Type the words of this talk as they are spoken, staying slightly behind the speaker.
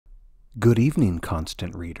Good evening,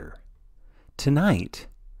 constant reader. Tonight,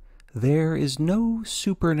 there is no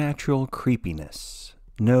supernatural creepiness,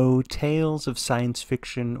 no tales of science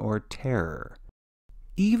fiction or terror.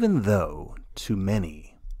 Even though, to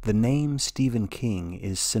many, the name Stephen King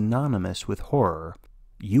is synonymous with horror,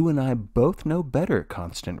 you and I both know better,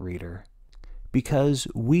 constant reader, because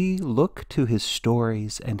we look to his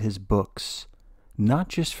stories and his books not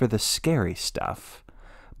just for the scary stuff,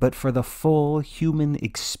 but for the full human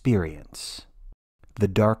experience, the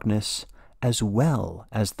darkness as well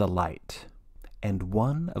as the light. And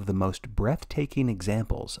one of the most breathtaking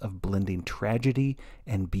examples of blending tragedy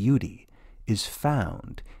and beauty is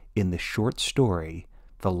found in the short story,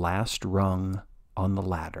 The Last Rung on the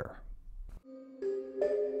Ladder.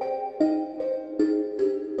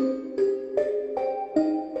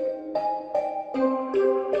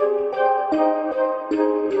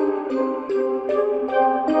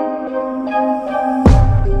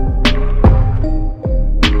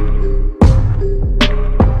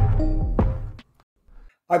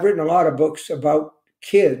 I've written a lot of books about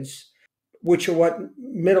kids, which are what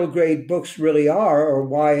middle grade books really are, or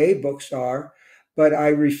YA books are, but I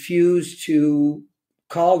refuse to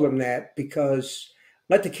call them that because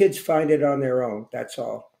let the kids find it on their own. That's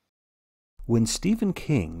all. When Stephen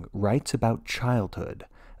King writes about childhood,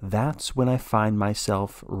 that's when I find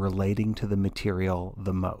myself relating to the material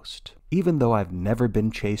the most. Even though I've never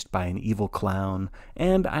been chased by an evil clown,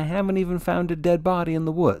 and I haven't even found a dead body in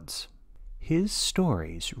the woods. His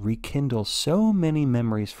stories rekindle so many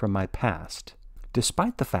memories from my past,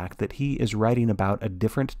 despite the fact that he is writing about a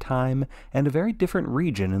different time and a very different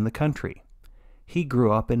region in the country. He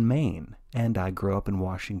grew up in Maine, and I grew up in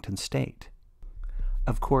Washington State.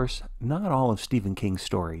 Of course, not all of Stephen King's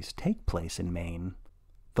stories take place in Maine.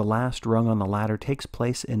 The Last Rung on the Ladder takes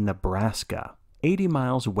place in Nebraska, 80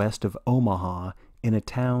 miles west of Omaha, in a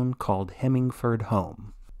town called Hemingford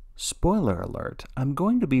Home. Spoiler alert, I'm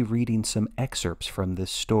going to be reading some excerpts from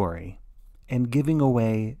this story and giving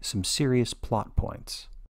away some serious plot points.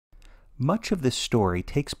 Much of this story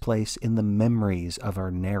takes place in the memories of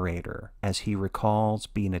our narrator as he recalls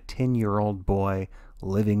being a 10-year-old boy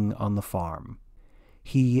living on the farm.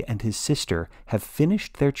 He and his sister have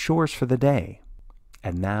finished their chores for the day,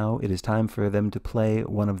 and now it is time for them to play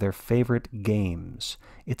one of their favorite games.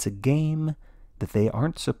 It's a game that they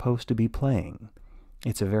aren't supposed to be playing.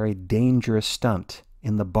 It's a very dangerous stunt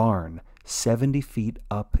in the barn, 70 feet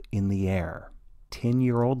up in the air.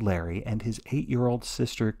 10-year-old Larry and his 8-year-old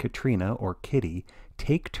sister Katrina, or Kitty,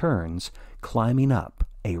 take turns climbing up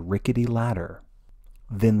a rickety ladder.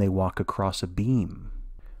 Then they walk across a beam,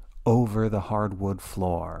 over the hardwood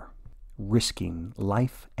floor, risking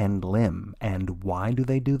life and limb. And why do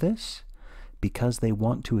they do this? Because they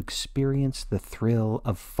want to experience the thrill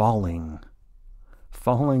of falling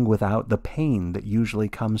without the pain that usually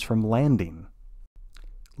comes from landing.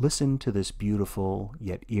 Listen to this beautiful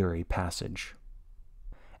yet eerie passage.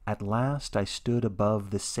 At last I stood above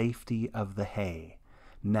the safety of the hay.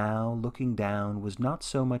 Now looking down was not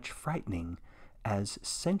so much frightening as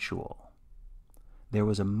sensual. There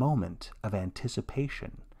was a moment of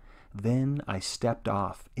anticipation. Then I stepped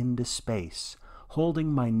off into space,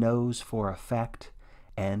 holding my nose for effect,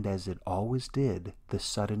 and as it always did, the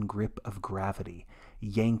sudden grip of gravity,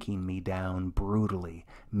 yanking me down brutally,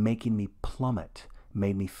 making me plummet,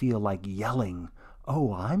 made me feel like yelling,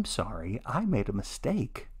 "Oh, I'm sorry, I made a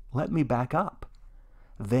mistake. Let me back up."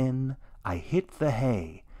 Then I hit the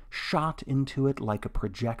hay, shot into it like a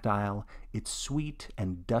projectile, its sweet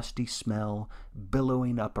and dusty smell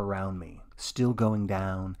billowing up around me, still going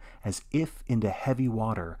down, as if into heavy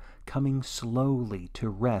water, coming slowly to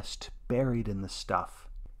rest buried in the stuff.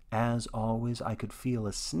 As always, I could feel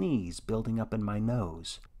a sneeze building up in my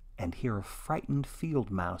nose, and hear a frightened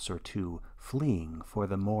field mouse or two fleeing for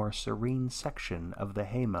the more serene section of the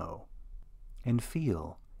haymow, and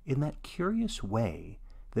feel, in that curious way,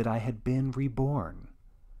 that I had been reborn.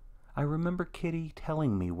 I remember Kitty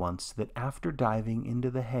telling me once that after diving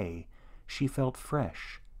into the hay, she felt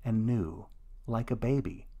fresh and new, like a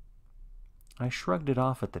baby. I shrugged it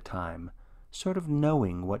off at the time, sort of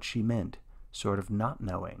knowing what she meant, sort of not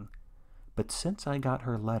knowing. But since I got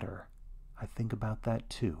her letter, I think about that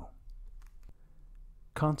too.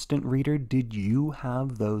 Constant reader, did you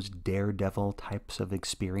have those daredevil types of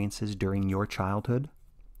experiences during your childhood?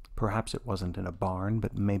 Perhaps it wasn't in a barn,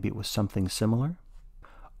 but maybe it was something similar?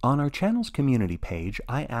 On our channel's community page,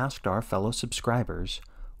 I asked our fellow subscribers,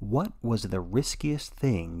 what was the riskiest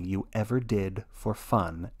thing you ever did for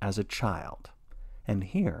fun as a child? And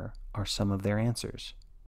here are some of their answers.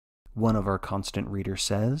 One of our constant readers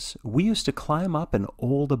says, "We used to climb up an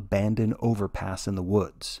old abandoned overpass in the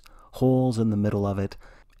woods, holes in the middle of it,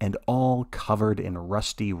 and all covered in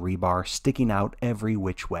rusty rebar sticking out every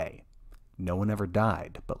which way. No one ever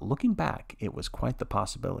died, but looking back, it was quite the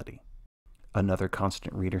possibility. Another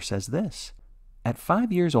constant reader says this: "At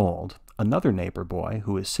 5 years old, another neighbor boy,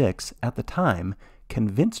 who is 6 at the time,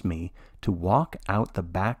 convinced me to walk out the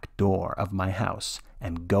back door of my house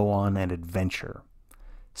and go on an adventure.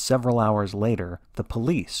 Several hours later, the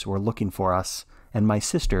police were looking for us, and my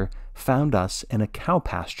sister found us in a cow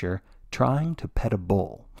pasture trying to pet a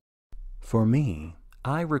bull." For me,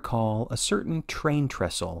 I recall a certain train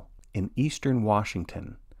trestle in eastern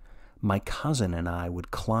Washington. My cousin and I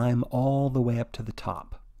would climb all the way up to the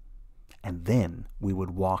top, and then we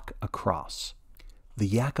would walk across. The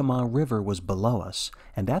Yakima River was below us,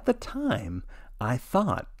 and at the time, I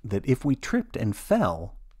thought that if we tripped and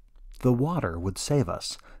fell, the water would save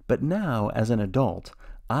us. But now, as an adult,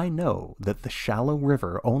 I know that the shallow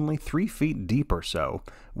river, only 3 feet deep or so,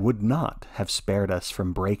 would not have spared us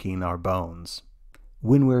from breaking our bones.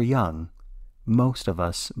 When we're young, most of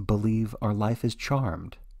us believe our life is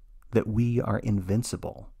charmed, that we are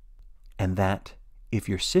invincible, and that if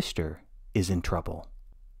your sister is in trouble,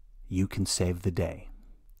 you can save the day.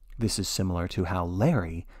 This is similar to how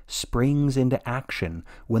Larry springs into action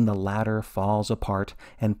when the ladder falls apart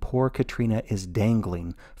and poor Katrina is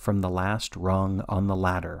dangling from the last rung on the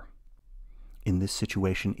ladder. In this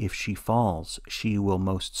situation, if she falls, she will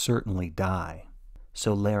most certainly die.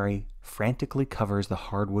 So Larry frantically covers the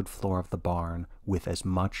hardwood floor of the barn with as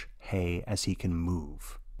much hay as he can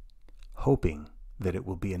move, hoping that it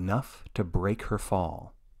will be enough to break her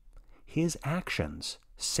fall. His actions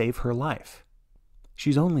save her life.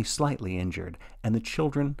 She's only slightly injured, and the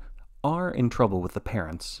children are in trouble with the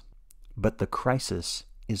parents, but the crisis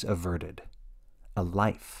is averted. A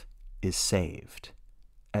life is saved,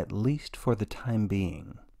 at least for the time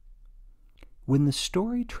being. When the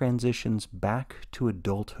story transitions back to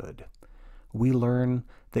adulthood, we learn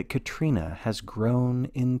that Katrina has grown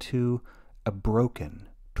into a broken,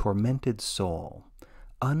 tormented soul.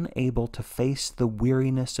 Unable to face the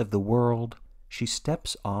weariness of the world, she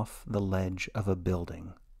steps off the ledge of a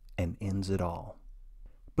building and ends it all.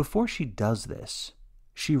 Before she does this,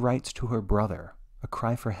 she writes to her brother a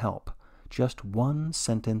cry for help, just one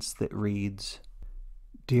sentence that reads,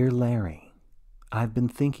 "Dear Larry, I've been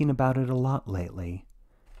thinking about it a lot lately,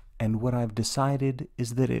 and what I've decided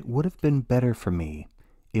is that it would have been better for me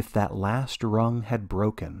if that last rung had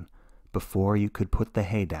broken before you could put the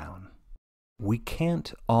hay down." We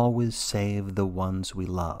can't always save the ones we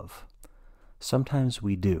love. Sometimes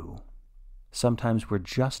we do. Sometimes we're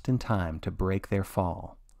just in time to break their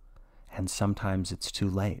fall, and sometimes it's too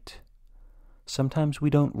late. Sometimes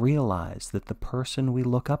we don't realize that the person we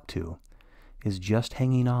look up to is just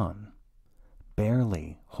hanging on,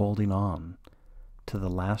 barely holding on to the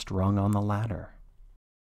last rung on the ladder.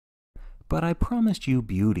 But I promised you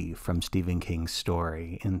beauty from Stephen King's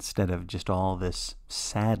story instead of just all this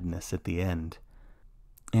sadness at the end.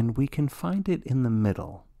 And we can find it in the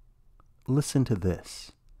middle. Listen to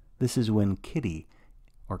this. This is when Kitty,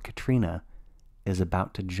 or Katrina, is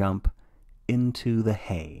about to jump into the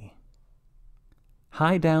hay.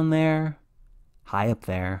 "Hi down there, hi up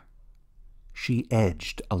there." She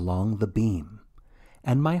edged along the beam,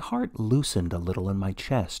 and my heart loosened a little in my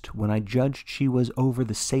chest when I judged she was over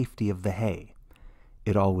the safety of the hay.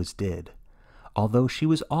 It always did, although she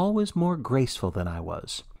was always more graceful than I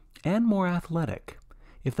was, and more athletic,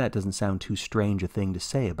 if that doesn't sound too strange a thing to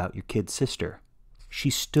say about your kid sister. She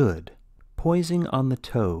stood, poising on the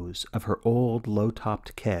toes of her old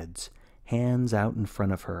low-topped keds, hands out in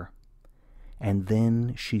front of her. And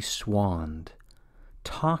then she swanned.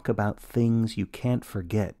 Talk about things you can't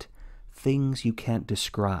forget, things you can't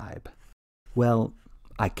describe. Well,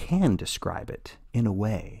 I can describe it, in a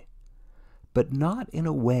way, but not in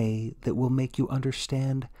a way that will make you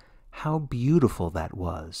understand how beautiful that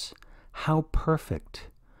was, how perfect.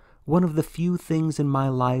 One of the few things in my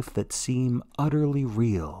life that seem utterly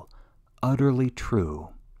real, utterly true.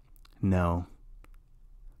 No,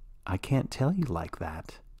 I can't tell you like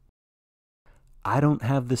that. I don't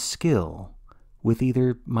have the skill with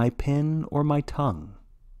either my pen or my tongue.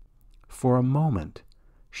 For a moment,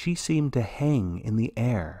 she seemed to hang in the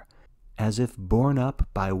air, as if borne up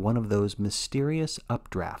by one of those mysterious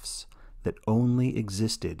updrafts that only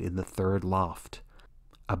existed in the third loft.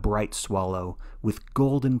 A bright swallow with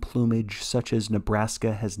golden plumage such as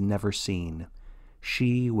Nebraska has never seen.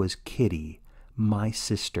 She was Kitty, my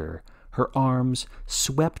sister, her arms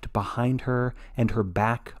swept behind her and her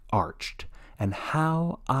back arched, and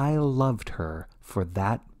how I loved her for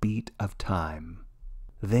that beat of time.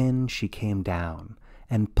 Then she came down,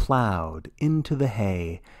 and plowed into the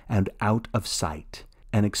hay and out of sight.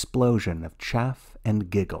 An explosion of chaff and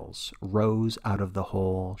giggles rose out of the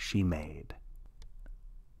hole she made.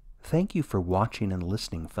 Thank you for watching and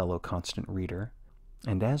listening, fellow constant reader.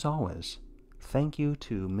 And as always, thank you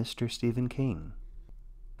to Mr. Stephen King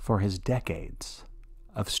for his decades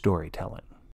of storytelling.